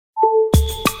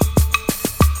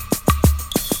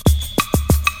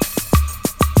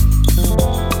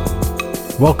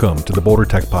Welcome to the Boulder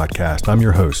Tech Podcast. I'm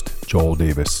your host, Joel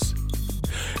Davis.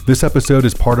 This episode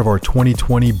is part of our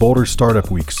 2020 Boulder Startup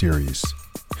Week series.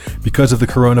 Because of the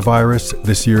coronavirus,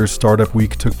 this year's Startup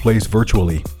Week took place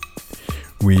virtually.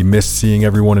 We missed seeing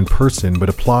everyone in person, but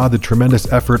applaud the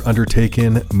tremendous effort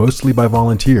undertaken, mostly by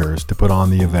volunteers, to put on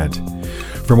the event.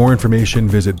 For more information,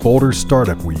 visit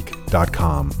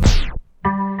boulderstartupweek.com.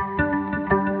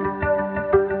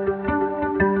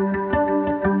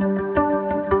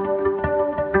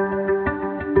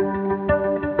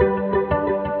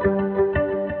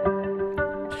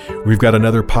 We've got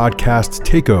another podcast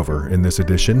takeover in this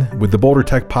edition, with the Boulder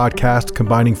Tech Podcast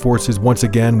combining forces once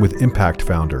again with Impact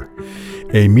Founder,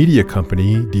 a media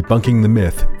company debunking the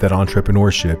myth that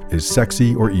entrepreneurship is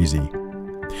sexy or easy.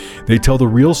 They tell the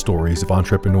real stories of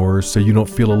entrepreneurs so you don't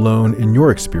feel alone in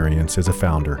your experience as a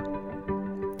founder.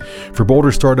 For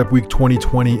Boulder Startup Week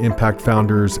 2020, Impact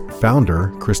Founder's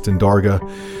founder, Kristen Darga,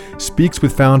 speaks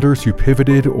with founders who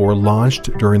pivoted or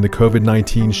launched during the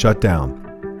COVID-19 shutdown.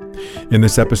 In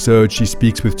this episode, she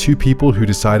speaks with two people who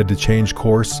decided to change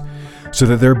course so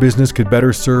that their business could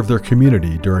better serve their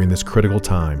community during this critical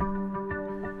time.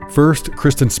 First,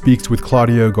 Kristen speaks with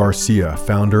Claudio Garcia,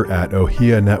 founder at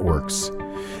Ohia Networks.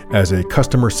 As a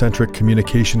customer-centric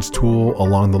communications tool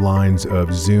along the lines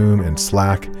of Zoom and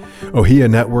Slack, Ohia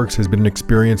Networks has been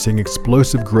experiencing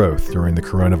explosive growth during the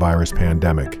coronavirus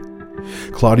pandemic.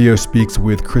 Claudio speaks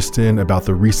with Kristen about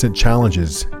the recent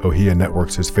challenges Ohia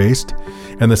Networks has faced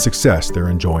and the success they're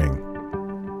enjoying.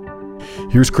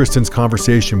 Here's Kristen's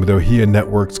conversation with Ohia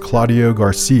Networks' Claudio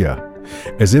Garcia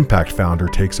as Impact Founder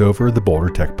takes over the Boulder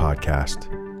Tech Podcast.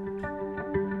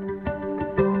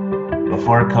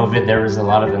 Before COVID, there was a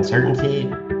lot of uncertainty,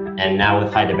 and now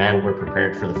with high demand, we're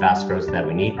prepared for the fast growth that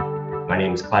we need. My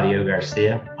name is Claudio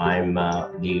Garcia. I'm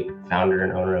the founder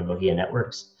and owner of Ohia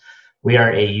Networks. We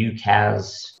are a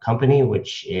UCaaS company,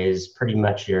 which is pretty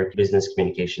much your business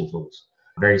communication tools.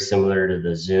 Very similar to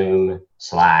the Zoom,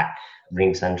 Slack,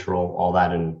 RingCentral, all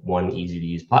that in one easy to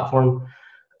use platform.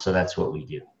 So that's what we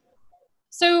do.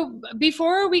 So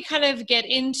before we kind of get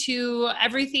into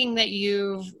everything that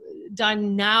you've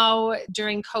done now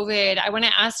during COVID, I want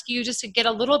to ask you just to get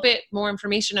a little bit more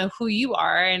information of who you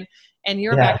are and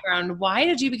your background. Why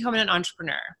did you become an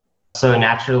entrepreneur? So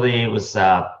naturally, it was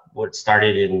what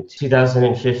started in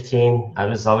 2015. I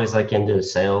was always into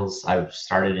sales. I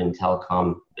started in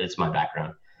telecom. It's my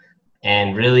background.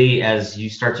 And really, as you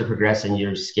start to progress and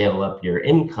you scale up your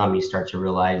income, you start to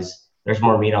realize there's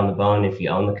more meat on the bone if you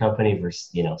own the company versus,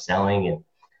 selling. And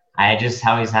I just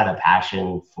always had a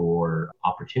passion for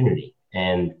opportunity.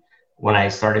 And when I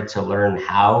started to learn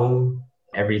how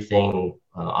everything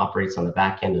operates on the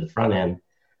back end of the front end,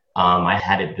 I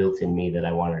had it built in me that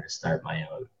I wanted to start my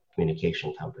own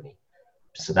communication company.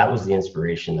 So that was the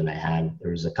inspiration that I had.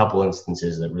 There was a couple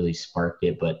instances that really sparked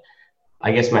it, but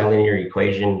I guess my linear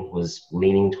equation was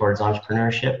leaning towards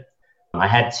entrepreneurship. I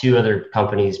had two other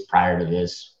companies prior to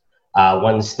this.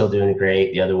 One's still doing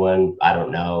great. The other one, I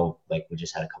don't know. We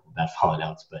just had a couple bad falling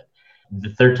outs, but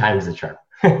the third time is the charm,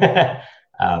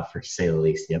 for to say the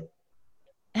least. Yep.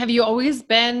 Have you always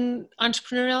been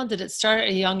entrepreneurial? Did it start at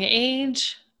a young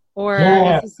age, or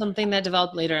is this something that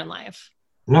developed later in life?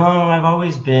 No, I've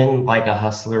always been a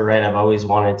hustler, right? I've always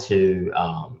wanted to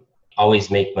always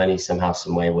make money somehow,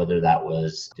 some way, whether that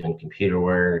was doing computer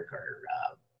work or,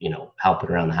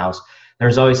 helping around the house.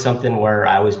 There's always something where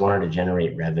I always wanted to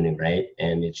generate revenue, right?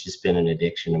 And it's just been an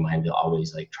addiction of mine to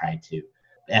always try to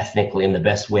ethnically, in the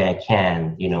best way I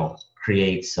can,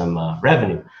 create some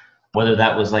revenue, whether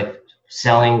that was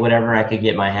selling whatever I could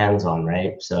get my hands on,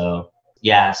 right? So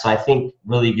I think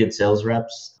really good sales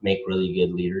reps make really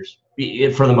good leaders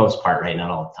for the most part, right? Not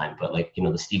all the time, but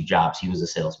the Steve Jobs, he was a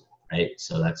salesman, right?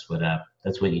 So that's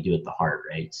what you do at the heart,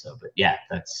 right? So, but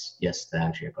that's yes, to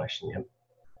answer your question. Yeah.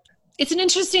 It's an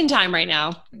interesting time right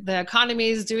now. The economy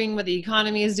is doing what the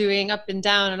economy is doing, up and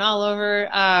down and all over.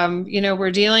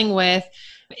 We're dealing with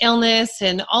illness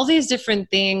and all these different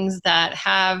things that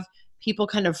have people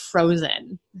kind of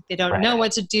frozen. They don't know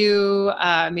what to do.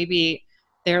 Maybe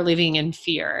they're living in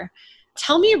fear.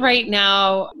 Tell me right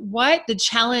now what the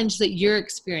challenge that you're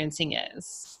experiencing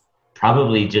is.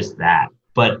 Probably just that,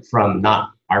 but from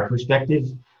not our perspective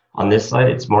on this side,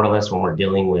 it's more or less when we're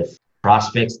dealing with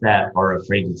prospects that are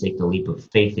afraid to take the leap of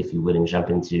faith, if you would, and jump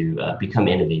into become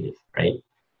innovative, right?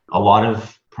 A lot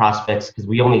of prospects, because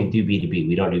we only do B2B,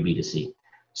 we don't do B2C.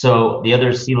 So the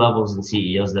other C-levels and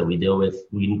CEOs that we deal with,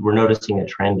 we're noticing a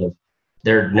trend of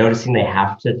they're noticing they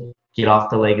have to get off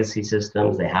the legacy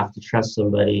systems. They have to trust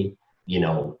somebody.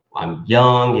 I'm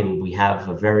young and we have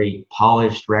a very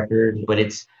polished record, but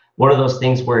it's one of those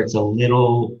things where it's a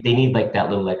little, they need like that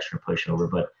little extra pushover,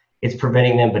 but it's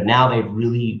preventing them. But now they've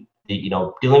really,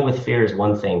 dealing with fear is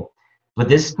one thing, but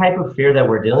this type of fear that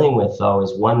we're dealing with though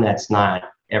is one that's not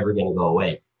ever going to go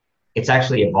away. It's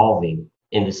actually evolving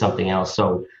into something else.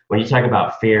 So when you talk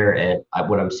about fear, and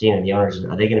what I'm seeing in the owners,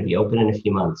 are they going to be open in a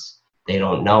few months? They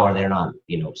don't know, or they're not,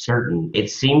 certain. It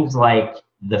seems like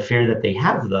the fear that they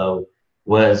have though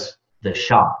was the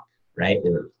shock, right? They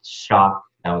were shocked.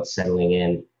 Now it's settling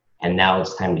in, and now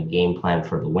it's time to game plan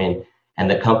for the win. And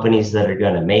the companies that are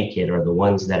going to make it are the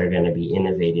ones that are going to be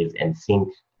innovative and think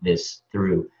this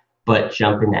through, but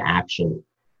jump into action.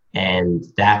 And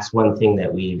that's one thing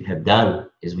that we have done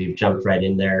is we've jumped right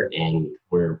in there, and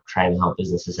we're trying to help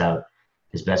businesses out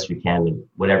as best we can in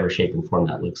whatever shape and form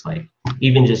that looks like.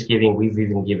 Even just we've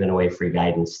even given away free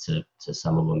guidance to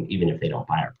some of them, even if they don't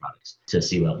buy our products, to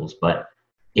C-levels. But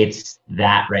it's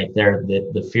that right there,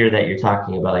 the fear that you're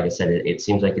talking about. Like I said, it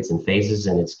seems like it's in phases,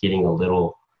 and it's getting a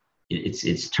little,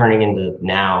 it's turning into,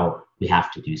 now we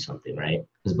have to do something, right?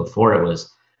 Because before it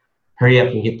was, hurry up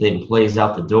and get the employees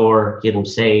out the door, get them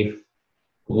safe,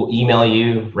 we'll email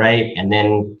you, right? And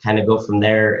then kind of go from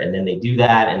there. And then they do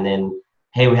that. And then,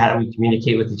 hey, how do we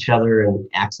communicate with each other and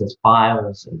access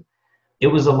files? And it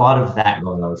was a lot of that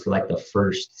going on for like the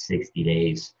first 60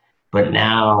 days. But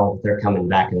now they're coming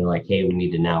back and they're like, hey, we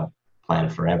need to now plan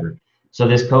forever. So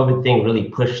this COVID thing really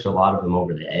pushed a lot of them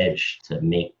over the edge to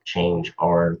make change,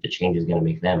 or the change is going to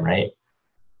make them, right?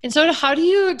 And so how do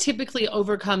you typically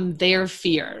overcome their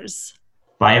fears?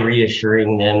 By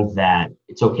reassuring them that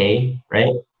it's okay,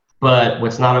 right? But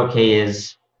what's not okay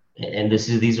is, and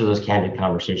these are those candid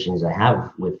conversations I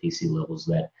have with VC levels,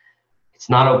 that it's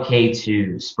not okay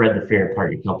to spread the fear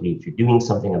apart your company if you're doing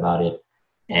something about it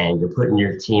and you're putting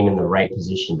your team in the right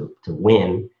position to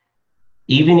win.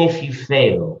 Even if you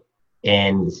fail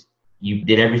and you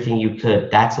did everything you could,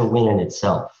 that's a win in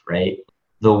itself, right?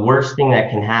 The worst thing that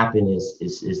can happen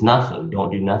is nothing. Don't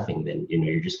do nothing. Then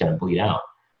you're just going to bleed out.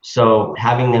 So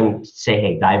having them say,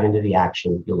 hey, dive into the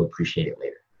action, you'll appreciate it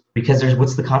later. Because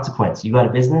what's the consequence? You got a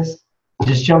business?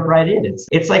 Just jump right in.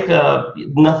 It's like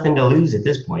nothing to lose at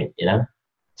this point,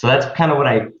 So that's kind of what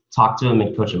I talk to them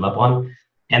and coach them up on.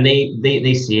 And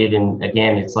they see it. And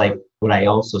again, it's like what I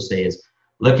also say is,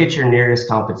 look at your nearest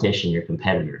competition, your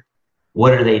competitor.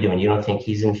 What are they doing? You don't think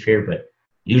he's in fear, but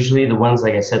usually the ones,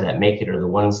 like I said, that make it are the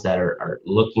ones that are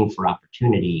looking for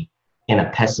opportunity in a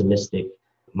pessimistic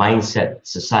mindset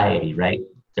society, right?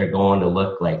 They're going to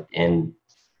look like and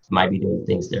might be doing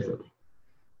things differently.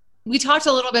 We talked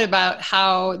a little bit about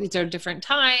how these are different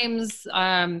times.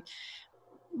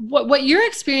 What you're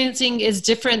experiencing is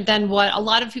different than what a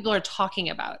lot of people are talking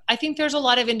about. I think there's a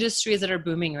lot of industries that are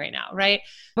booming right now, right?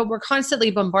 But we're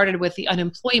constantly bombarded with the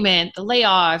unemployment, the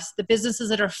layoffs, the businesses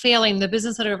that are failing, the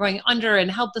businesses that are going under,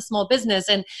 and help the small business.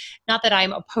 And not that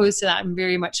I'm opposed to that. I'm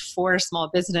very much for small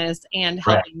business and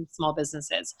helping small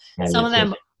businesses. Some of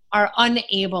them are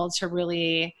unable to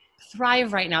really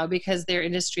thrive right now because their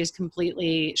industry is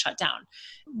completely shut down.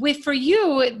 For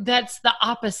you, that's the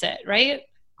opposite, right?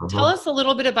 Tell us a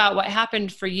little bit about what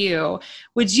happened for you.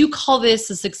 Would you call this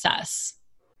a success?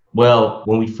 Well,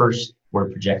 when we first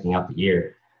were projecting out the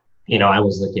year, I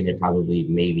was looking at probably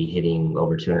maybe hitting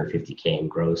over 250K in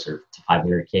gross, or to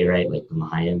 500K, right? Like on the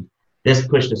high end. This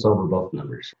pushed us over both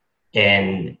numbers.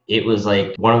 And it was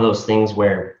like one of those things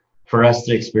where for us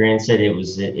to experience it, it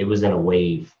was in a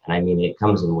wave. And I mean, it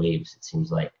comes in waves, it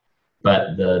seems like.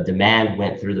 But the demand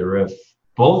went through the roof,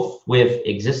 both with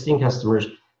existing customers,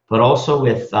 but also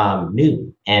with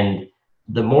new. And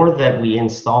the more that we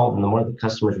installed and the more the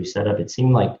customers we set up, it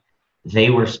seemed like they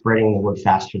were spreading the word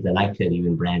faster than I could,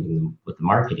 even branding them with the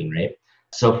marketing, right?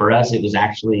 So for us, it was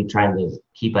actually trying to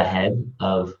keep ahead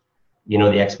of,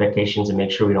 the expectations and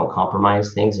make sure we don't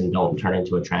compromise things and don't turn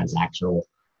into a transactional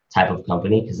type of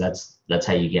company, because that's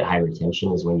how you get high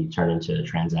retention, is when you turn into a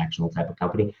transactional type of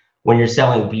company. When you're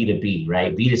selling B2B,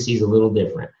 right? B2C is a little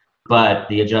different. But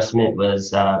the adjustment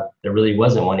was, there really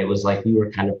wasn't one. It was like we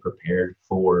were kind of prepared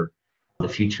for the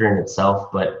future in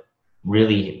itself. But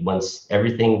really, once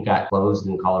everything got closed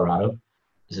in Colorado,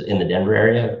 in the Denver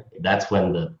area, that's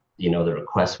when the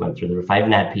request went through the roof. I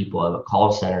even had people at a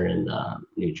call center in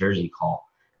New Jersey call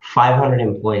 500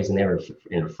 employees, and they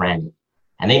were frantic.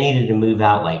 And they needed to move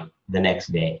out like the next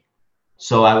day.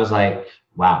 So I was like,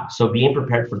 wow. So being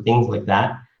prepared for things like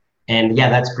that. And yeah,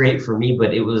 that's great for me,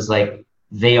 but it was like,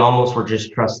 they almost were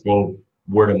just trusting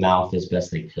word of mouth as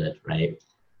best they could, right?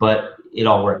 But it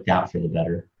all worked out for the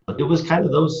better. But it was kind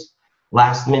of those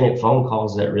last minute phone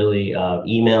calls that really,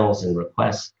 emails and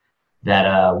requests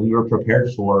that we were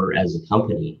prepared for as a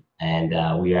company.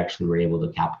 And we actually were able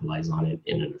to capitalize on it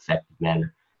in an effective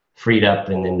manner. freed up,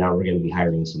 and then now we're going to be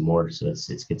hiring some more. So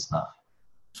it's good stuff.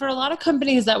 For a lot of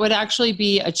companies, that would actually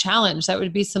be a challenge. That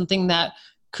would be something that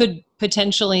could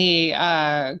potentially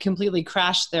completely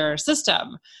crash their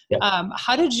system. Yep.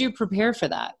 How did you prepare for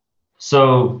that?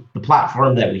 So the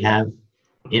platform that we have,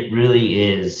 it really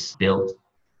is built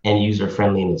and user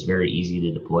friendly, and it's very easy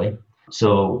to deploy.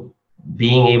 So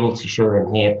being able to show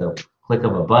them, hey, at the click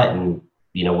of a button,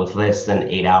 with less than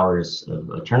 8 hours of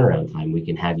a turnaround time, we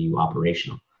can have you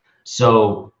operational.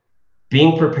 So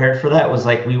being prepared for that was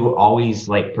like, we were always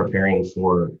like preparing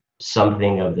for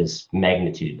something of this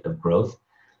magnitude of growth.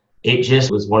 It just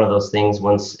was one of those things,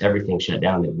 once everything shut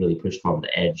down, that really pushed me over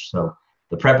the edge. So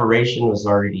the preparation was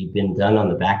already been done on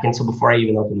the back end. So before I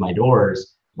even opened my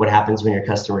doors, what happens when your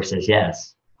customer says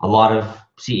yes? A lot of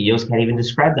CEOs can't even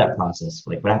describe that process.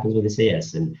 Like, what happens when they say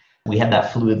yes? And we had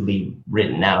that fluidly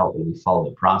written out, and we follow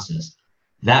the process.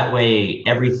 That way,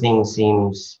 everything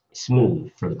seems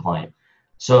smooth for the client.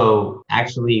 So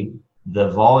actually, the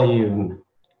volume,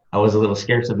 I was a little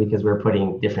scared of, because we were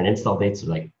putting different install dates.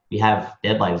 Like, we have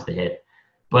deadlines to hit.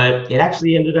 But it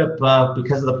actually ended up,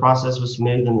 because the process was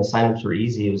smooth and the signups were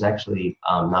easy, it was actually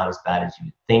not as bad as you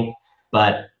would think.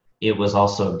 But it was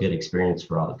also a good experience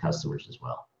for all the customers as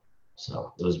well.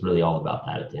 So it was really all about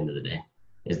that at the end of the day,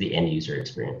 is the end user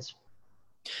experience.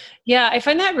 Yeah, I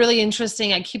find that really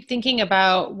interesting. I keep thinking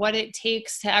about what it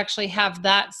takes to actually have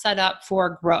that set up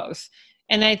for growth.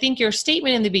 And I think your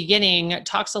statement in the beginning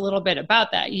talks a little bit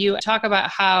about that. You talk about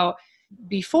how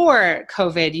before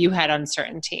COVID, you had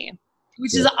uncertainty,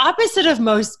 which is the opposite of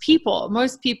most people.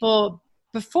 Most people,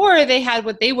 before, they had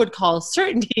what they would call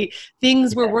certainty.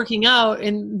 Things were working out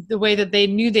in the way that they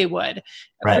knew they would.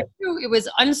 Right. For you, it was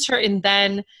uncertain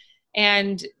then.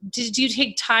 And did you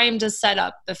take time to set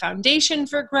up the foundation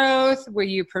for growth? Were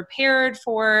you prepared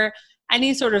for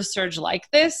any sort of surge like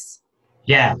this?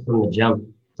 Yeah, from the jump,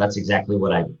 that's exactly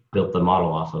what I built the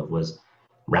model off of, was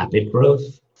rapid growth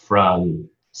from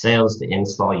sales to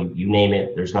install. You name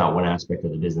it, there's not one aspect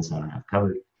of the business I don't have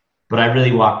covered. But I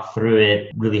really walked through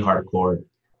it really hardcore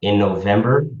in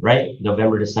November, right?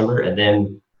 November, December. And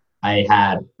then I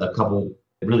had a couple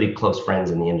really close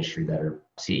friends in the industry that are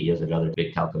CEOs of other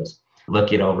big telcos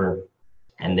look it over.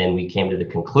 And then we came to the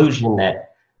conclusion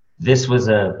that this was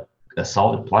a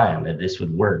solid plan, that this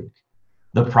would work.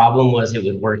 The problem was, it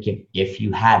would work if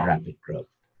you had rapid growth.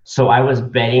 So I was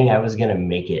betting I was going to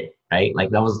make it, right? Like,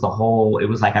 that was it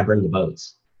was like I burned the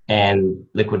boats and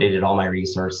liquidated all my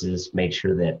resources, made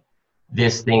sure that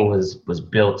this thing was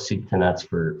built soup to nuts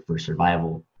for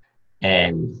survival.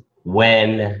 And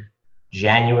when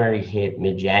January hit,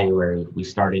 mid-January, we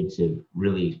started to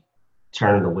really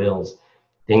turn the wheels.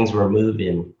 Things were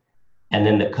moving. And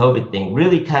then the COVID thing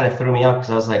really kind of threw me off, because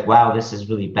I was like, wow, this is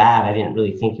really bad. I didn't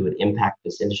really think it would impact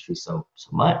this industry so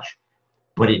much.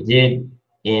 But it did.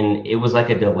 It was like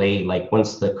a delay. Like,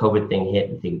 once the COVID thing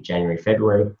hit, I think January,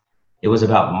 February, it was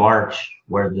about March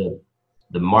where the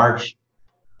March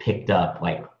picked up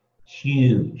like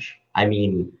huge. I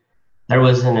mean, there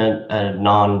wasn't a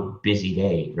non-busy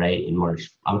day, right, in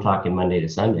March. I'm talking Monday to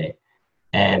Sunday.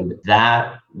 And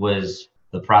that was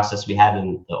the process we had,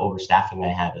 and the overstaffing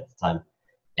I had at the time.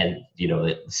 And,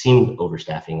 it seemed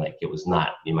overstaffing, like it was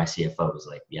not. My CFO was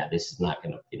like, yeah, this is not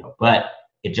going to, but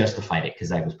it justified it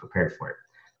because I was prepared for it.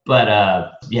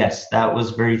 But yes, that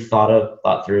was very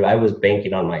thought through. I was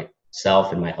banking on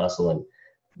myself and my hustle and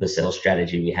the sales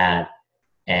strategy we had.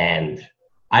 And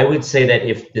I would say that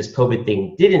if this COVID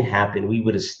thing didn't happen, we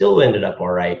would have still ended up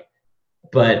all right.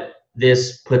 But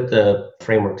this put the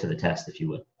framework to the test, if you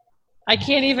would. I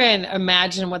can't even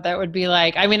imagine what that would be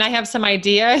like. I mean, I have some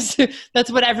ideas.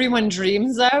 That's what everyone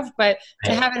dreams of. But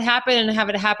to have it happen, and have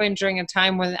it happen during a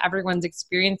time when everyone's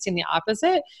experiencing the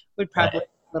opposite, would probably be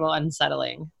a little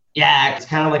unsettling. Yeah, it's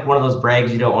kind of like one of those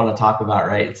brags you don't want to talk about,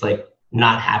 right? It's like,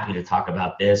 not happy to talk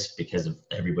about this because of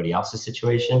everybody else's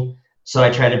situation. So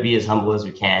I try to be as humble as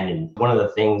we can. And one of the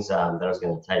things that I was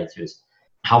going to tell you too is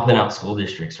helping out school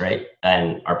districts, right?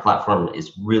 And our platform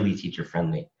is really teacher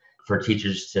friendly for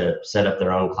teachers to set up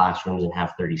their own classrooms and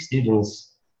have 30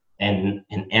 students, and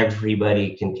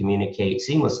everybody can communicate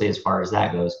seamlessly as far as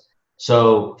that goes.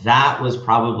 So that was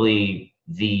probably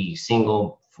the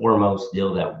single foremost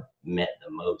deal that meant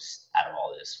the most out of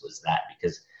all this, was that,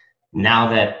 because now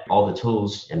that all the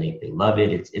tools, and they love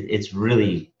it, it's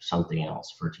really something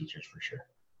else for teachers, for sure.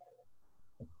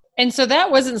 And so that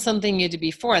wasn't something you did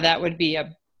before. That would be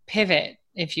a pivot,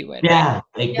 if you would. Yeah.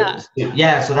 Right?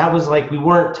 Yeah. So that was like, we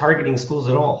weren't targeting schools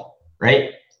at all,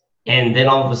 right? And then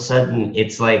all of a sudden,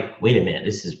 it's like, wait a minute,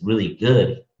 this is really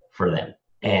good for them.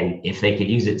 And if they could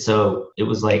use it, so it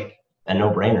was like a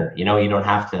no-brainer. You don't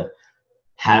have to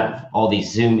have all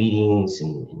these Zoom meetings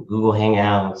and Google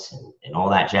Hangouts and all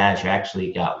that jazz. You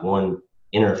actually got one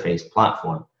interface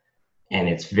platform, and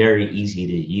it's very easy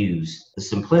to use. The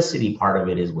simplicity part of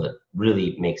it is what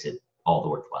really makes it all the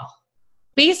worthwhile.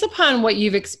 Based upon what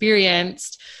you've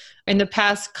experienced in the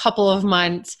past couple of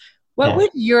months, what would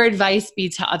your advice be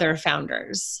to other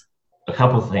founders? A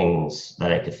couple things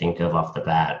that I could think of off the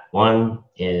bat. One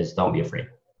is don't be afraid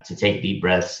to take deep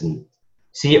breaths and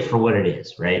see it for what it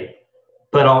is, right?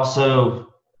 But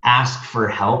also ask for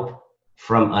help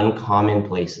from uncommon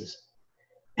places.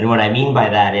 And what I mean by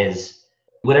that is,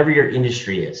 whatever your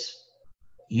industry is,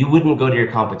 you wouldn't go to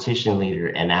your competition leader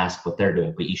and ask what they're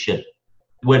doing, but you should.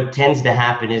 What tends to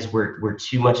happen is we're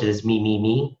too much of this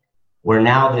me, where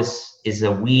now this is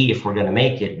a we if we're going to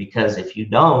make it, because if you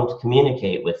don't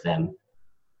communicate with them,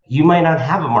 you might not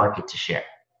have a market to share,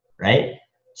 right?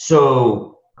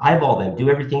 So eyeball them, do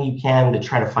everything you can to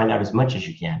try to find out as much as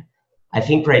you can. I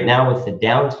think right now with the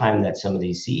downtime that some of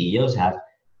these CEOs have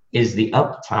is the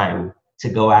uptime to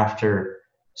go after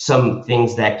some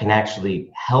things that can actually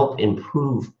help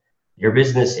improve your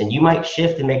business. And you might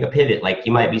shift and make a pivot. Like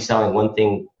you might be selling one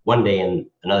thing one day and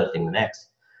another thing the next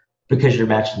because you're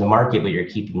matching the market, but you're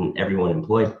keeping everyone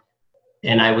employed.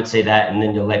 And I would say that, and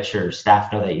then to let your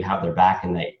staff know that you have their back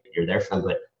and that you're there for them,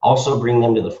 but also bring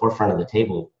them to the forefront of the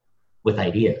table with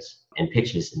ideas and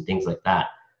pitches and things like that.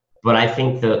 But I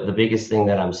think the biggest thing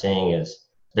that I'm saying is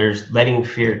there's letting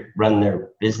fear run their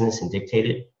business and dictate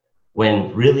it,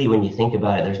 when really, when you think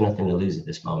about it, there's nothing to lose at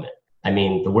this moment. I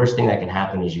mean, the worst thing that can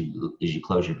happen is you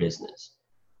close your business.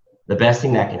 The best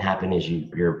thing that can happen is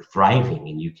you're thriving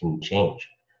and you can change.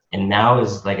 And now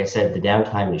is, like I said, the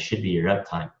downtime, it should be your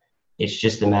uptime. It's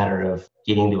just a matter of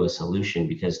getting to a solution,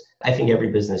 because I think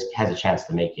every business has a chance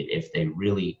to make it if they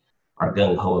really are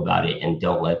gung-ho about it and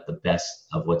don't let the best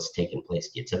of what's taken place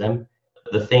get to them.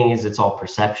 The thing is, it's all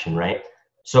perception, right?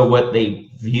 So what they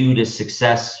viewed as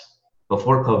success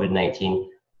before COVID-19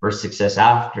 versus success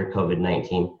after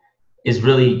COVID-19 is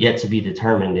really yet to be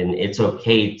determined. And it's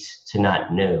okay to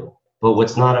not know. But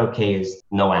what's not okay is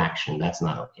no action. That's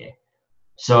not okay.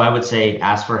 So I would say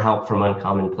ask for help from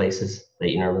uncommon places that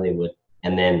you normally would.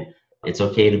 And then it's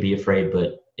okay to be afraid,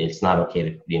 but it's not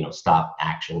okay to, stop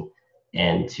action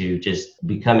and to just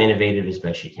become innovative as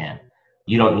best you can.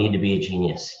 You don't need to be a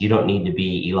genius. You don't need to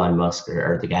be Elon Musk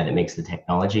or the guy that makes the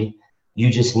technology. You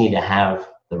just need to have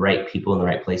the right people in the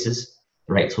right places,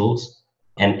 the right tools,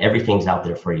 and everything's out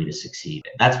there for you to succeed.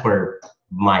 That's where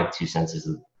my 2 cents is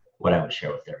what I would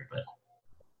share with everybody.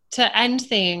 To end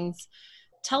things,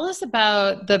 tell us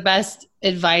about the best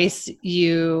advice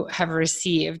you have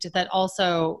received that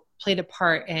also played a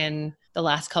part in the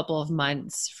last couple of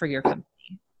months for your company.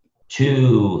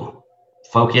 To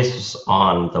focus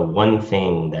on the one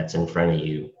thing that's in front of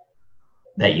you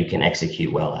that you can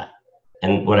execute well at.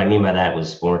 And what I mean by that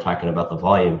was, when we're talking about the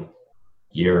volume,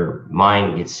 your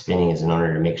mind gets spinning as an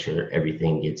owner to make sure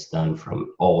everything gets done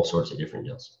from all sorts of different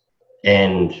deals.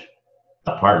 And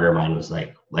a partner of mine was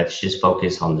like, let's just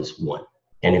focus on this one.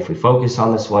 And if we focus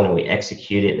on this one and we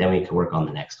execute it, then we can work on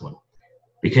the next one.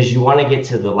 Because you want to get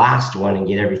to the last one and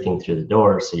get everything through the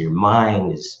door. So your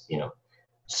mind is,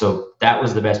 so that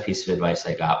was the best piece of advice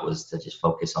I got, was to just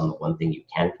focus on the one thing you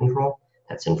can control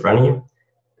that's in front of you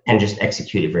and just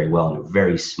execute it very well in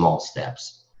very small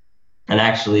steps. And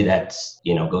actually that's,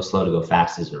 go slow to go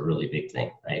fast is a really big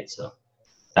thing, right? So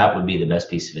that would be the best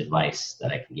piece of advice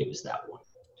that I can give, is that one.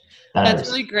 That's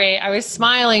really great. I was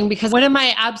smiling because one of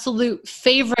my absolute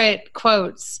favorite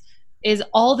quotes is,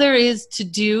 all there is to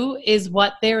do is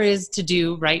what there is to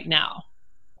do right now.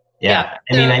 Yeah.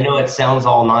 I mean, I know it sounds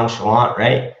all nonchalant,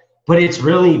 right? But it's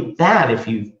really that, if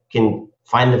you can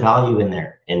find the value in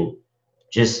there and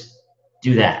just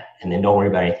do that, and then don't worry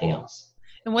about anything else.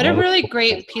 And what a really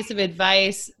great piece of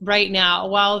advice right now,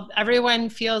 while everyone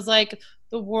feels like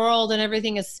the world and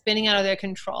everything is spinning out of their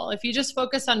control. If you just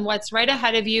focus on what's right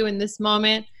ahead of you in this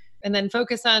moment, and then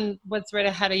focus on what's right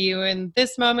ahead of you in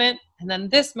this moment, and then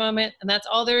this moment, and that's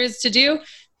all there is to do,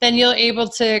 then you'll able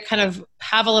to kind of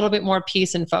have a little bit more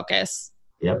peace and focus.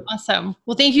 Yep. Awesome.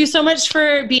 Well, thank you so much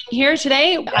for being here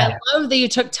today. Yeah. I love that you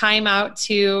took time out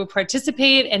to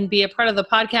participate and be a part of the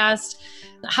podcast.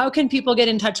 How can people get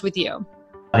in touch with you?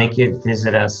 They could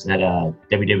visit us at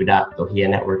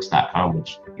www.ohianetworks.com,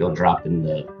 which you'll drop in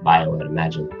the bio, I'd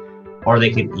imagine. Or they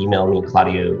could email me,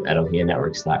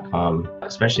 Claudio@ohianetworks.com,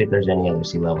 especially if there's any other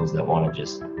C-levels that want to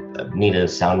just need a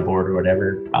soundboard or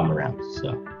whatever, I'm around.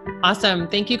 So awesome.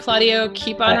 Thank you, Claudio.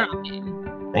 Keep on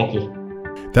rocking. Thank you.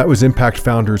 That was Impact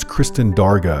Founders Kristen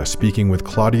Darga speaking with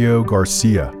Claudio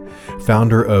Garcia,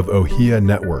 founder of Ohia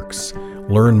Networks.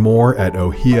 Learn more at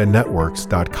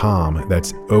ohiyanetworks.com.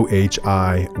 That's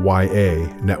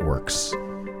OHIYA Networks.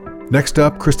 Next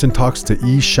up, Kristen talks to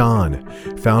Yi Shan,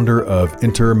 founder of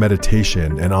Inter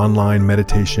Meditation, an online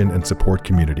meditation and support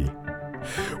community.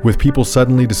 With people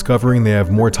suddenly discovering they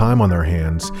have more time on their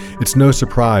hands, it's no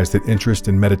surprise that interest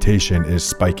in meditation is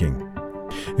spiking.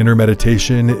 Inter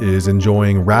Meditation is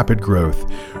enjoying rapid growth,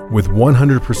 with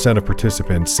 100% of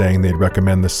participants saying they'd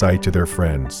recommend the site to their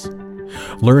friends.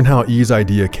 Learn how Yi's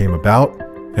idea came about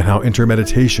and how Inter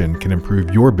Meditation can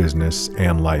improve your business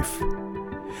and life.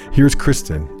 Here's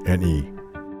Kristen and Yi.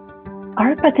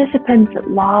 Our participants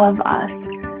love us,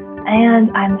 and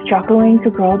I'm struggling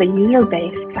to grow the user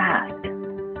base fast.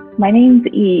 My name's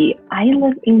Yi. I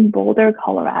live in Boulder,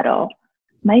 Colorado.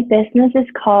 My business is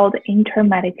called Inter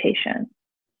Meditation.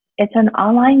 It's an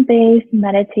online-based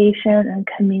meditation and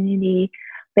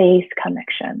community-based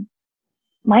connection.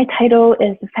 My title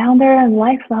is founder and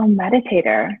lifelong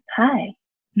meditator. Hi.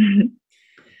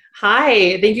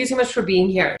 Hi, thank you so much for being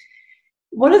here.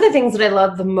 One of the things that I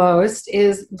love the most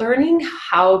is learning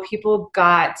how people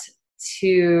got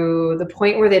to the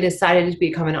point where they decided to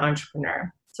become an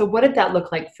entrepreneur. So what did that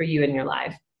look like for you in your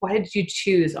life? Why did you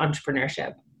choose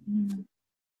entrepreneurship?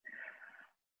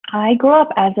 I grew up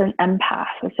as an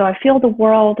empath, so I feel the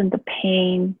world and the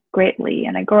pain greatly.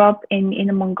 And I grew up in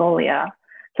Inner Mongolia,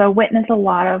 so I witnessed a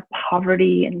lot of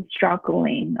poverty and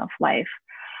struggling of life.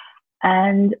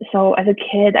 And so as a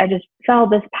kid, I just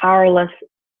felt this powerless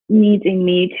need in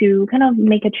me to kind of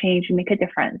make a change and make a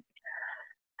difference.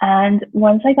 And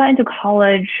once I got into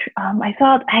college, I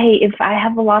thought, hey, if I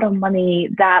have a lot of money,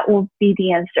 that will be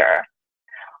the answer.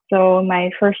 So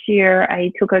my first year,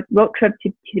 I took a road trip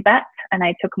to Tibet, and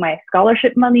I took my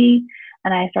scholarship money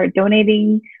and I started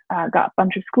donating, got a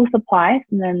bunch of school supplies,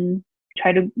 and then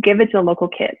tried to give it to the local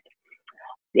kids.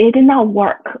 It did not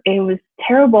work. It was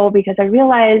terrible because I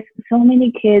realized so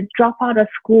many kids drop out of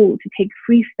school to take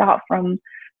free stuff from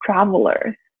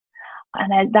travelers.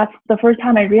 And that's the first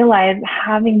time I realized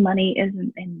having money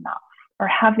isn't enough, or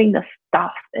having the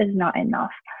stuff is not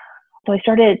enough. So I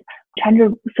started trying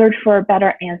to search for a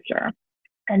better answer.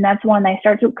 And that's when I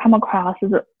started to come across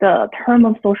the term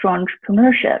of social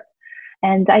entrepreneurship,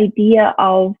 and the idea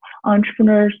of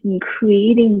entrepreneurs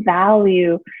creating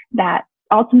value that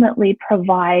ultimately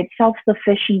provide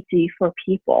self-sufficiency for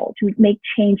people to make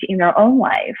change in their own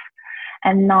life,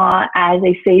 and not as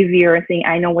a savior saying,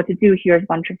 I know what to do, here's a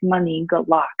bunch of money, good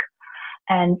luck.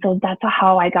 And so that's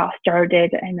how I got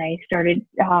started. And I started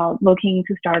looking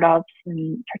into startups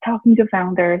and talking to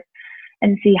founders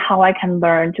and see how I can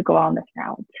learn to go on this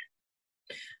route.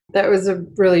 That was a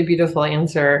really beautiful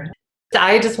answer.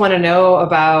 I just want to know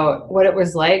about what it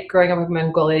was like growing up in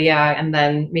Mongolia and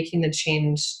then making the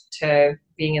change to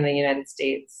being in the United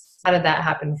States. How did that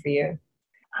happen for you?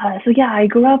 I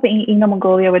grew up in Inner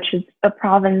Mongolia, which is a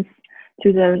province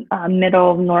to the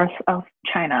middle north of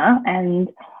China. And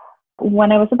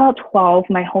when I was about 12,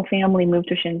 my whole family moved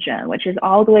to Shenzhen, which is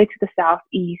all the way to the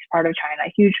southeast part of China,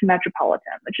 a huge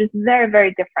metropolitan, which is very, very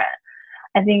different.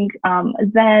 I think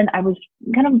then I was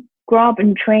kind of grew up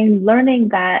and trained learning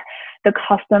that the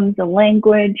customs, the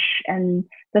language, and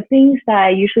the things that I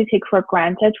usually take for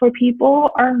granted for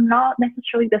people are not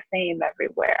necessarily the same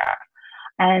everywhere.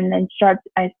 And then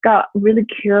I got really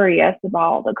curious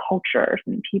about the cultures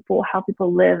and people, how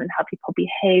people live and how people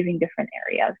behave in different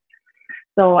areas.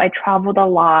 So I traveled a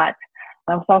lot.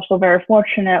 I was also very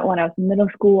fortunate when I was in middle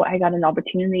school, I got an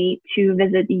opportunity to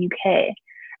visit the UK.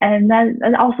 And then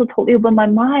it also totally opened my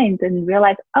mind and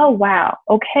realized, oh, wow,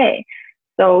 okay.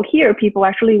 So here people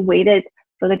actually waited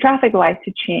for the traffic lights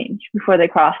to change before they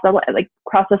cross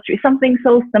the street. Something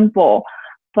so simple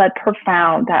but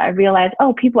profound that I realized,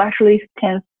 oh, people actually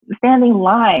can stand in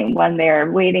line when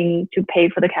they're waiting to pay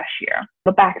for the cashier.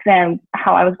 But back then,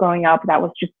 how I was growing up, that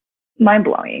was just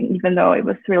mind-blowing, even though it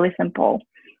was really simple.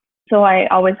 So I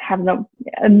always have the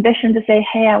ambition to say,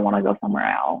 hey, I want to go somewhere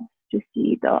else to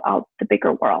see the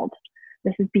bigger world.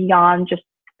 This is beyond just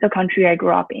the country I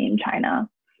grew up in, China.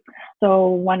 So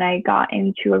when I got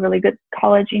into a really good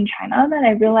college in China, then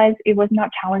I realized it was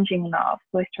not challenging enough.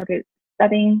 So I started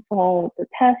studying for the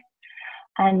test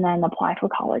and then apply for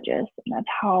colleges. And that's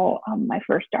how I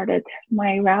first started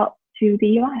my route to the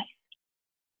US.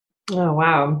 Oh,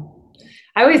 wow.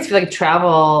 I always feel like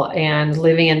travel and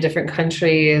living in different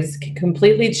countries can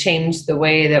completely change the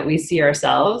way that we see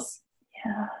ourselves.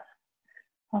 Yeah,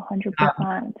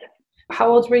 100%.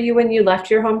 How old were you when you left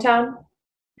your hometown?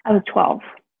 I was 12.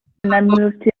 And I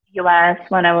moved to the US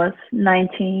when I was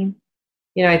 19.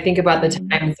 You know, I think about the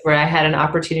times where I had an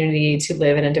opportunity to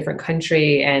live in a different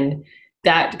country and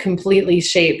that completely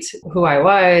shaped who I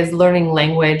was, learning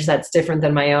language that's different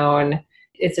than my own.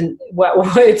 It's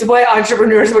what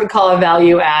entrepreneurs would call a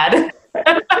value add.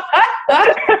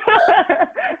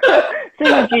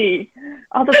 Synergy,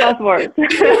 all the buzzwords.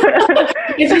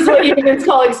 Which is what humans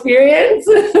call experience.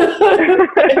 I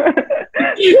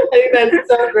think that's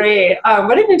so great.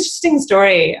 What an interesting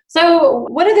story. So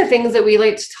one of the things that we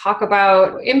like to talk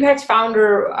about, Impact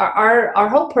Founder, our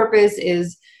whole purpose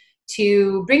is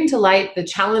to bring to light the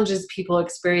challenges people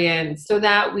experience so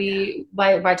that we,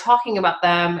 by talking about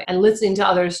them and listening to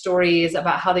other stories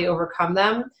about how they overcome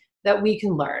them, that we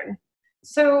can learn.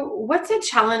 So what's a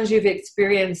challenge you've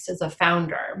experienced as a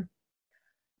founder?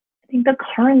 I think the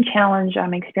current challenge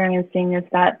I'm experiencing is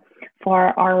that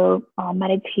for our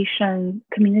meditation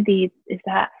community is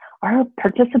that our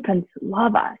participants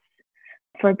love us.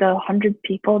 For the 100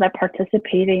 people that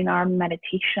participate in our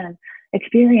meditation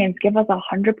experience, give us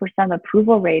 100%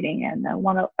 approval rating and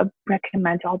want to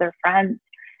recommend to all their friends.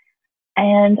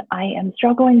 And I am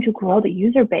struggling to grow the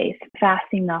user base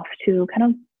fast enough to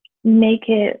kind of make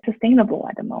it sustainable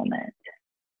at the moment.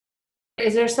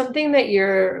 Is there something that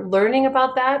you're learning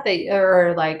about that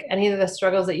or like any of the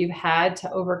struggles that you've had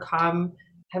to overcome?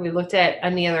 Have you looked at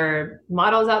any other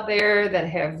models out there that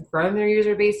have grown their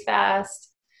user base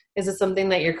fast? Is it something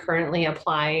that you're currently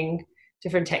applying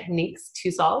different techniques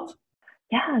to solve?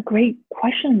 Yeah, great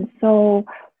question. So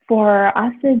for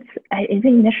us, I think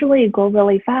initially it goes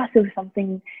really fast. It was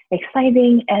something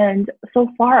exciting. And so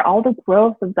far, all the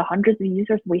growth of the hundreds of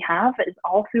users we have is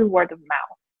all through word of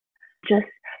mouth. Just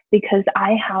because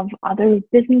I have other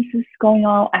businesses going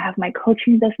on. I have my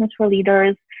coaching business for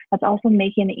leaders that's also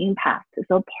making an impact.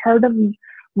 So part of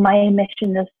my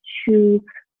mission is to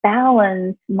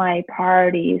balance my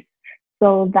priorities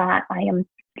so that I am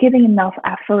giving enough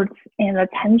efforts and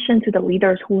attention to the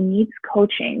leaders who needs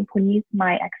coaching, who needs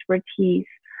my expertise,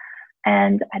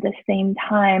 and at the same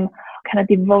time, kind of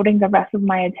devoting the rest of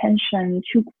my attention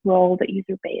to grow the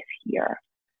user base here.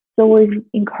 So we've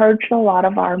encouraged a lot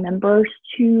of our members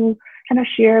to kind of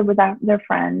share with their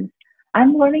friends.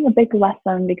 I'm learning a big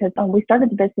lesson because we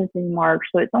started the business in March,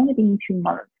 so it's only been 2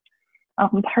 months.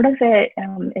 Part of it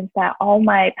is that all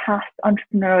my past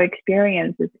entrepreneurial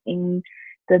experiences in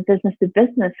the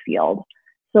business-to-business field.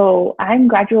 So I'm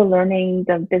gradually learning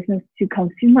the business to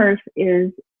consumers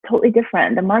is totally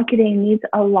different. The marketing needs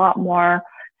a lot more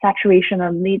saturation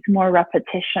and needs more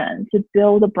repetition to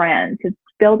build a brand, to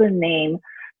build a name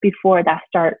before that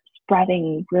starts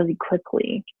spreading really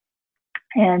quickly.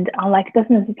 And unlike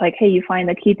business, it's like, hey, you find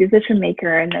a key decision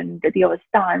maker and then the deal is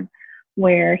done.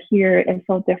 Where here it's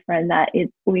so different that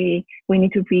we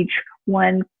need to reach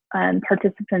one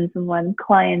participants and one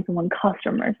clients and one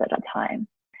customers at a time.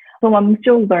 So I'm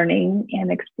still learning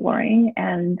and exploring,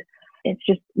 and it's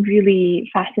just really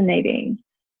fascinating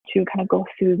to kind of go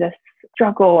through this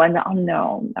struggle and the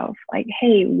unknown of like,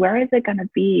 hey, where is it going to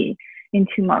be in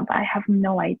 2 months? I have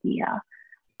no idea.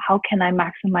 How can I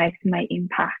maximize my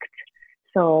impact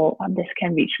so this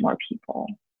can reach more people?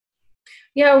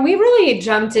 Yeah, we really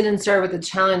jumped in and started with the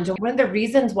challenge. One of the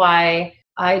reasons why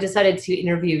I decided to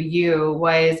interview you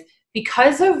was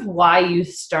because of why you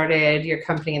started your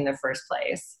company in the first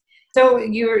place. So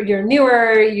you're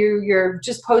newer, you're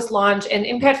just post-launch, and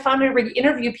Impact Founder, we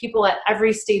interview people at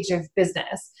every stage of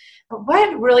business. But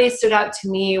what really stood out to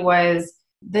me was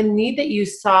the need that you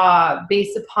saw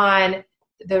based upon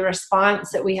the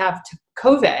response that we have to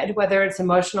COVID, whether it's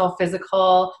emotional,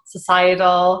 physical,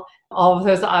 societal, all of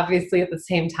those obviously at the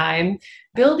same time.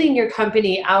 Building your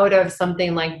company out of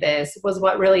something like this was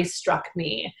what really struck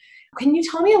me. Can you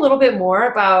tell me a little bit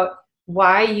more about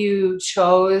why you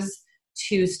chose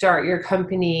to start your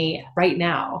company right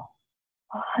now?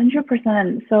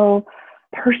 100%. So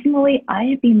personally,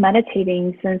 I've been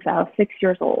meditating since I was 6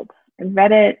 years old. I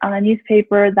read it on a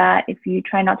newspaper that if you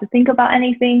try not to think about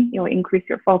anything, it will increase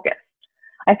your focus.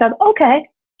 I thought, okay,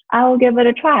 I will give it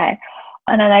a try.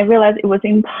 And then I realized it was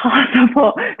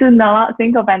impossible to not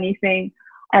think of anything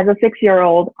as a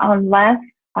 6-year-old unless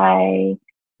I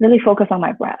really focus on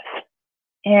my breath.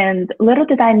 And little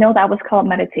did I know that was called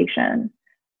meditation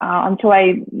until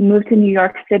I moved to New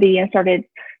York City and started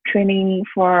training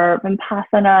for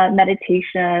Vipassana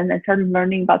meditation and started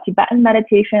learning about Tibetan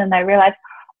meditation. And I realized,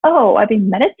 oh, I've been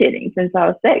meditating since I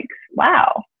was 6.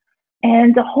 Wow.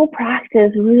 And the whole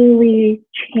practice really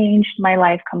changed my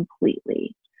life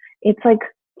completely. It's like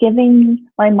giving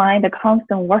my mind a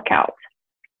constant workout.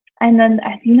 And then,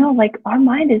 as you know, like our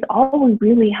mind is all we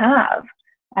really have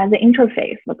as an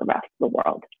interface with the rest of the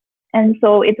world. And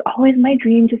so it's always my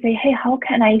dream to say, hey, how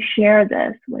can I share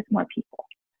this with more people?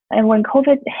 And when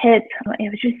COVID hit, I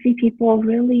would just see people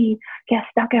really get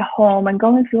stuck at home and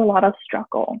going through a lot of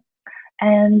struggle.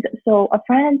 And so a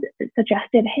friend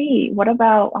suggested, hey, what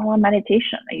about online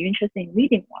meditation? Are you interested in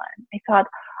leading one? I thought,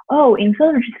 oh,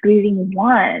 instead of just leading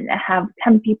one, I have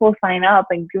 10 people sign up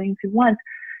and doing through once,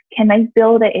 can I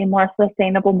build a more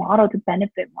sustainable model to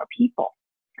benefit more people?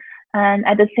 And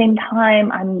at the same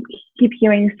time, I'm keep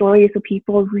hearing stories of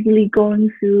people really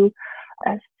going through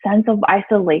a sense of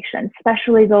isolation,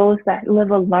 especially those that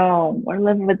live alone or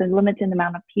live with a limited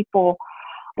amount of people,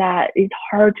 that it's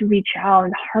hard to reach out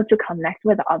and hard to connect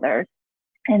with others.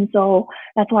 And so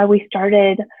that's why we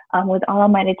started with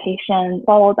online meditation,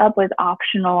 followed up with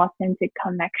optional authentic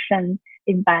connection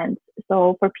events.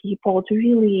 So for people to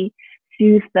really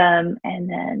soothe them, and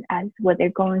then as what they're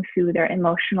going through their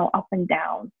emotional up and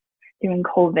downs during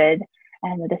COVID,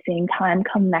 and at the same time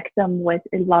connect them with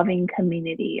a loving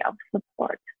community of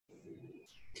support.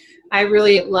 I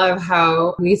really love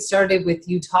how we started with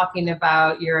you talking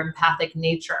about your empathic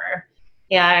nature.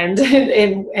 And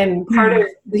part of,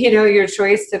 your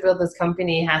choice to build this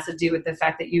company has to do with the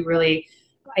fact that you really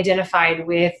identified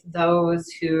with all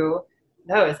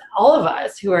of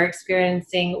us who are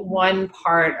experiencing one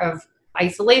part of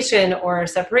isolation or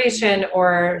separation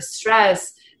or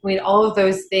stress. I mean, all of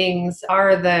those things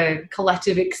are the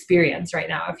collective experience right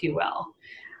now, if you will.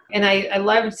 And I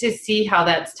love to see how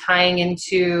that's tying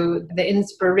into the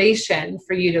inspiration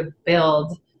for you to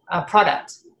build a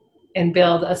product and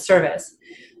build a service.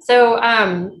 So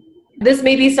this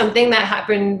may be something that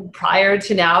happened prior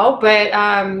to now, but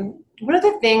one of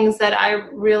the things that I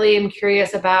really am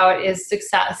curious about is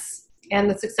success and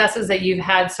the successes that you've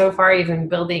had so far, even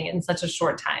building in such a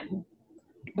short time.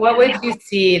 What would you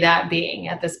see that being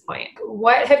at this point?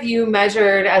 What have you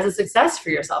measured as a success for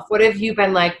yourself? What have you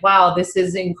been like, wow, this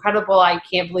is incredible, I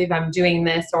can't believe I'm doing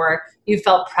this, or you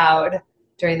felt proud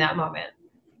during that moment?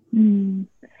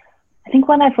 I think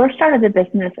when I first started the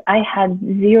business, I had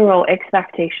zero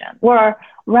expectation, or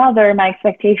rather my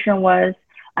expectation was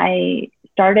I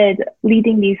started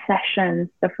leading these sessions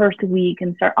the first week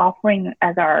and start offering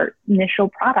as our initial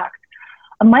product.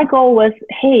 And my goal was,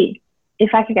 hey,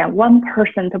 if I could get one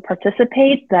person to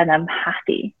participate, then I'm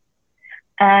happy.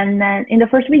 And then in the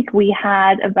first week, we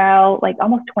had about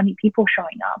almost 20 people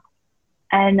showing up.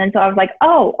 And then so I was like,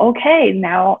 oh, okay,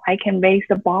 now I can raise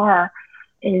the bar.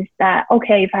 Is that,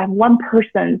 okay, if I have one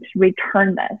person to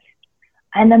return this,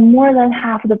 and then more than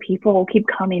half of the people will keep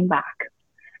coming back.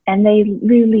 And they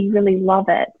really, really love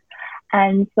it.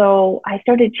 And so I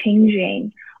started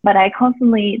changing. But I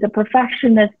constantly, the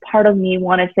perfectionist part of me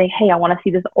wanted to say, hey, I want to see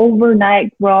this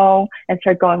overnight grow and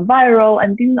start going viral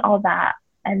and doing all that.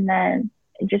 And then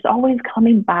just always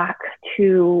coming back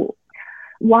to,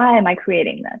 why am I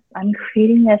creating this? I'm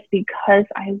creating this because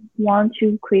I want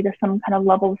to create some kind of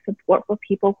level of support for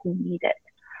people who need it.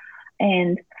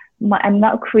 And I'm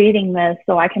not creating this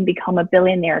so I can become a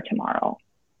billionaire tomorrow.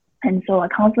 And so I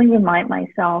constantly remind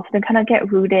myself to kind of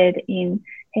get rooted in,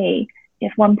 hey,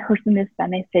 if one person is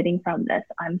benefiting from this,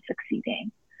 I'm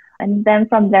succeeding. And then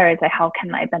from there, it's like, how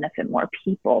can I benefit more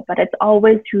people? But it's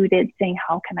always rooted saying,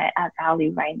 how can I add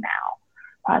value right now?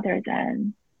 Rather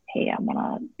than, hey, I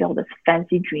want to build this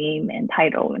fancy dream and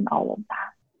title and all of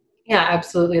that. Yeah,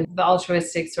 absolutely. The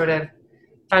altruistic sort of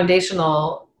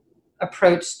foundational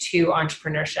approach to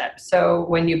entrepreneurship. So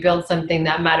when you build something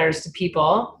that matters to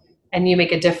people and you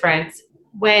make a difference,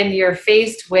 when you're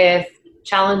faced with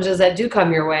challenges that do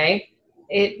come your way,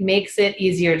 it makes it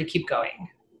easier to keep going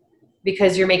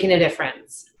because you're making a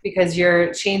difference, because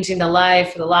you're changing the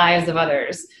lives of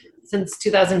others. Since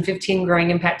 2015, Growing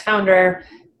Impact Founder,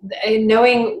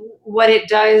 knowing what it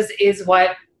does is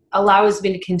what allows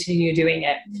me to continue doing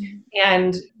it.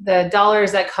 And the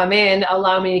dollars that come in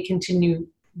allow me to continue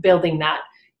building that.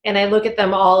 And I look at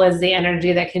them all as the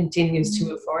energy that continues to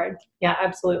move forward. Yeah,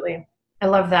 absolutely. I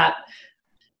love that.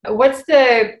 What's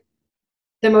the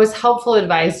most helpful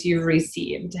advice you've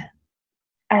received?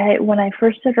 When I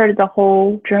first started the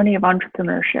whole journey of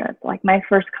entrepreneurship, my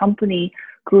first company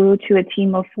grew to a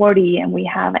team of 40 and we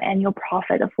have an annual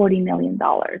profit of $40 million.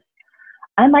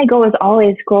 And my goal is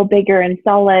always grow bigger and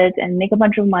sell it and make a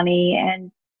bunch of money.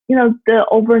 And, the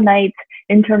overnight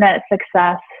internet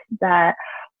success that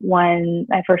when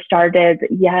I first started,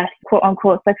 yes, quote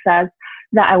unquote success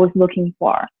that I was looking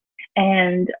for.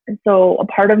 And so a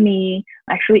part of me,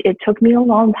 actually, it took me a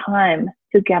long time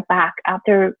to get back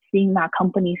after seeing that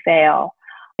company fail.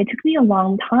 It took me a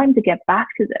long time to get back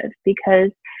to this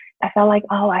because I felt like,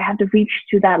 oh, I have to reach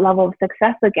to that level of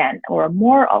success again or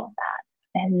more of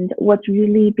that. And what's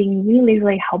really been really,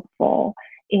 really helpful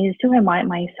is to remind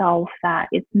myself that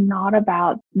it's not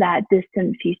about that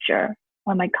distant future.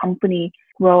 or my company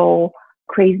grow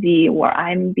crazy or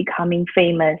I'm becoming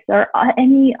famous or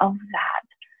any of that.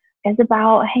 It's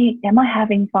about, hey, am I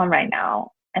having fun right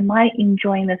now? Am I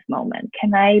enjoying this moment?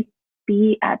 Can I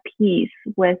be at peace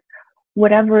with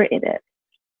whatever it is?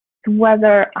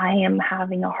 Whether I am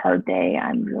having a hard day,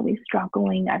 I'm really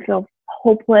struggling, I feel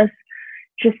hopeless,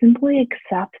 just simply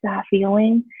accept that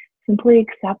feeling. Simply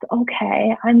accept,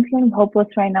 okay, I'm feeling hopeless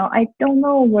right now. I don't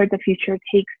know where the future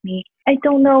takes me. I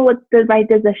don't know what the right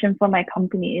decision for my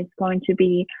company is going to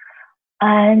be.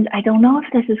 And I don't know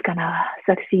if this is going to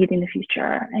succeed in the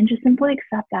future. And just simply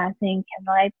accept that, saying, can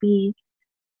I be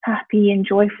happy and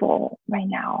joyful right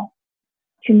now?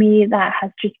 To me, that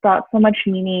has just brought so much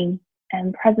meaning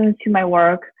and presence to my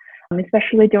work,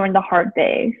 especially during the hard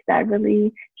days that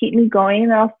really keep me going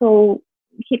and also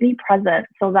keep me present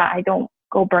so that I don't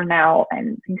go burn out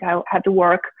and think I have to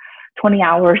work 20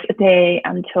 hours a day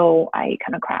until I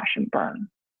kind of crash and burn.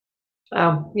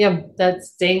 Yeah, that's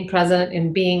staying present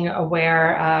and being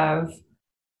aware of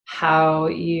how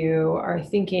you are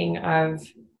thinking of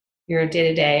your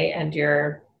day-to-day and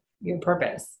your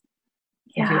purpose.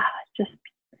 Yeah, just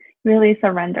really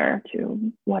surrender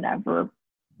to whatever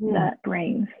that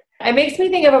brings. It makes me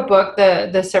think of a book,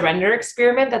 the Surrender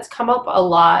Experiment, that's come up a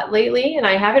lot lately, and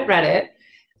I haven't read it.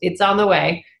 It's on the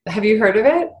way. Have you heard of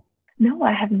it? No,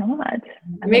 I have not.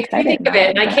 It makes me think of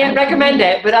it, and I can't recommend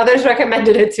it, but others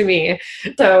recommended it to me.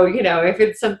 So, if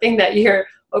it's something that you're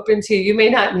open to, you may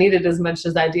not need it as much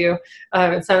as I do.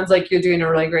 It sounds like you're doing a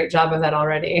really great job of that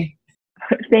already.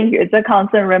 Thank you. It's a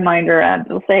constant reminder, and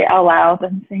to say out loud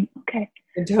and think, okay,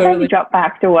 let me drop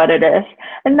back to what it is,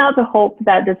 and not the hope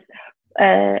that this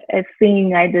a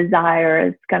thing I desire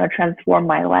is going to transform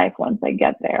my life once I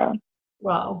get there.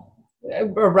 Well,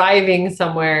 arriving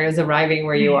somewhere is arriving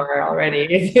where you are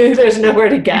already. There's nowhere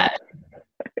to get.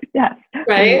 Yes.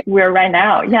 Right? We're right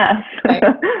now. Yes. Right.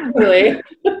 Really.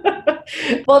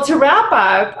 Well, to wrap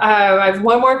up, I have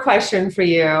one more question for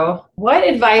you. What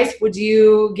advice would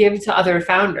you give to other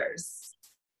founders?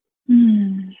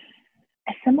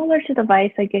 Similar to the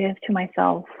advice I give to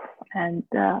myself and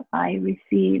I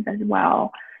receive as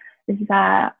well, is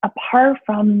that apart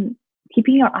from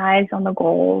keeping your eyes on the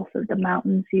goals or the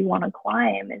mountains you want to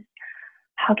climb, is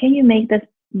how can you make this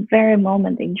very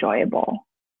moment enjoyable?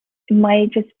 It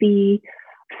might just be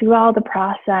throughout the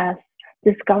process,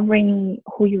 discovering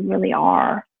who you really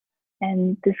are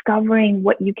and discovering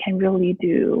what you can really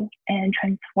do and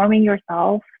transforming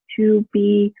yourself to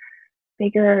be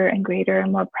bigger and greater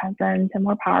and more present and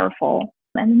more powerful.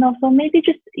 And then also maybe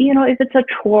just, if it's a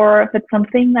chore, if it's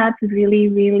something that's really,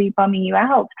 really bumming you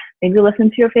out, maybe listen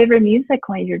to your favorite music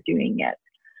while you're doing it.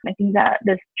 I think that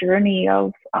this journey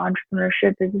of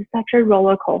entrepreneurship is such a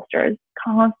roller coaster. It's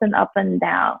constant up and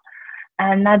down.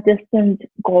 And that distant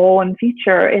goal and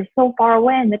future is so far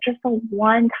away, and it's just a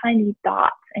one tiny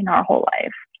dot in our whole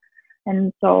life.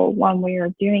 And so when we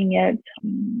are doing it,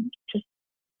 just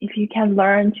if you can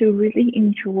learn to really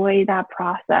enjoy that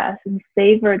process and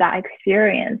savor that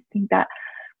experience, I think that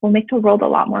will make the world a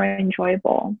lot more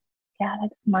enjoyable. Yeah,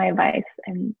 that's my advice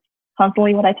and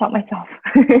constantly what I taught myself.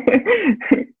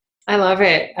 I love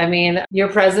it. I mean, your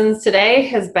presence today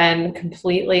has been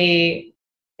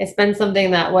it's been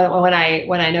something that when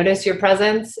I notice your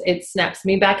presence, it snaps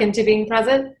me back into being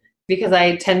present, because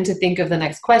I tend to think of the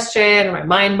next question, or my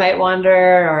mind might wander,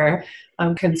 or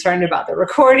I'm concerned about the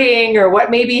recording or what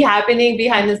may be happening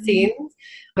behind the scenes.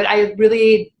 But I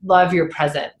really love your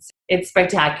presence. It's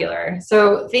spectacular.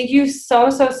 So thank you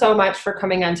so much for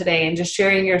coming on today and just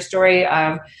sharing your story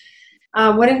of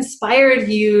what inspired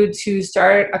you to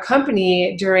start a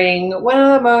company during one of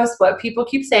the most, what people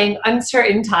keep saying,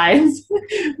 uncertain times,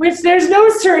 which there's no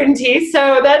certainty.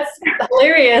 So that's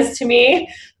hilarious to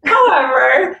me.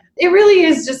 However, it really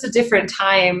is just a different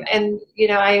time. And,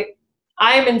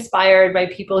 I'm inspired by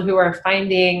people who are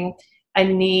finding a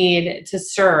need to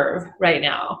serve right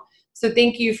now. So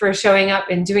thank you for showing up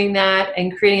and doing that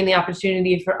and creating the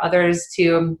opportunity for others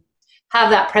to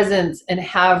have that presence and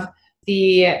have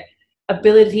the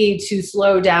ability to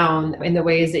slow down in the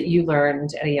ways that you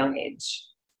learned at a young age.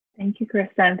 Thank you,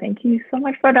 Kristen. Thank you so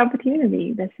much for the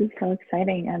opportunity. This is so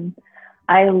exciting, and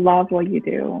I love what you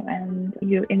do, and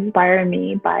you inspire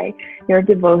me by your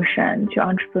devotion to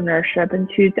entrepreneurship and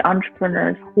to the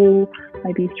entrepreneurs who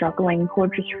might be struggling, who are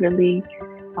just really,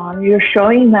 you're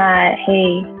showing that,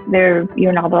 hey,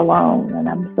 you're not alone, and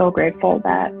I'm so grateful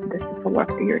that this is the work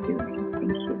that you're doing.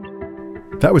 Thank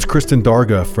you. That was Kristen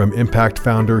Darga from Impact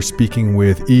Founder speaking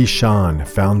with Yi Shan,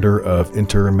 founder of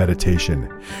Enter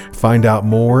Meditation. Find out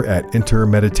more at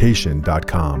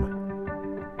entermeditation.com.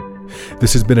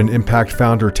 This has been an Impact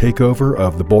Founder takeover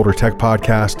of the Boulder Tech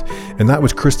Podcast, and that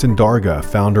was Kristen Darga,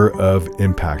 founder of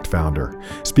Impact Founder,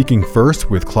 speaking first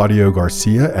with Claudio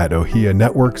Garcia at Ohia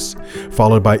Networks,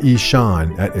 followed by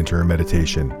Ishan at Enter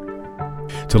Meditation.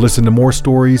 To listen to more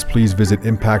stories, please visit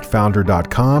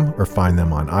impactfounder.com or find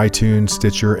them on iTunes,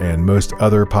 Stitcher, and most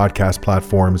other podcast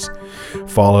platforms.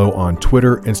 Follow on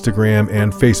Twitter, Instagram,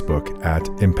 and Facebook at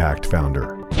Impact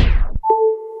Founder.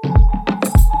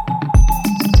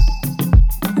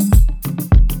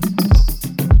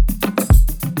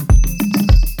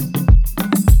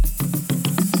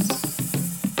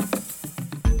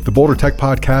 The Boulder Tech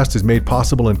Podcast is made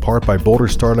possible in part by Boulder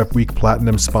Startup Week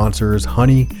Platinum sponsors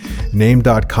Honey,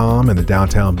 Name.com, and the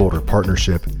Downtown Boulder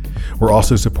Partnership. We're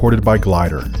also supported by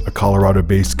Glider, a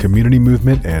Colorado-based community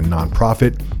movement and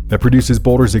nonprofit that produces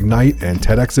Boulder's Ignite and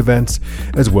TEDx events,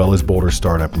 as well as Boulder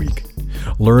Startup Week.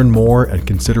 Learn more and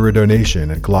consider a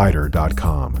donation at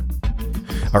glider.com.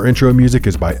 Our intro music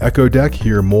is by Echo Deck.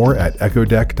 Hear more at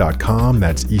echodeck.com.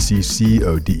 That's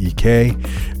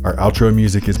ECCODEK. Our outro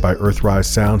music is by Earthrise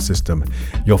Sound System.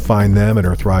 You'll find them at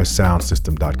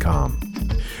earthrisesoundsystem.com.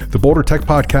 The Boulder Tech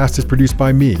Podcast is produced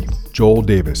by me, Joel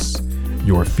Davis.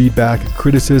 Your feedback,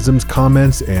 criticisms,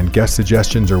 comments, and guest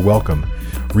suggestions are welcome.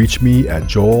 Reach me at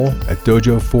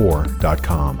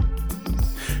joel@dojo4.com.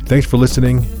 Thanks for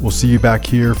listening. We'll see you back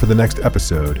here for the next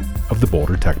episode of the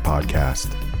Boulder Tech Podcast.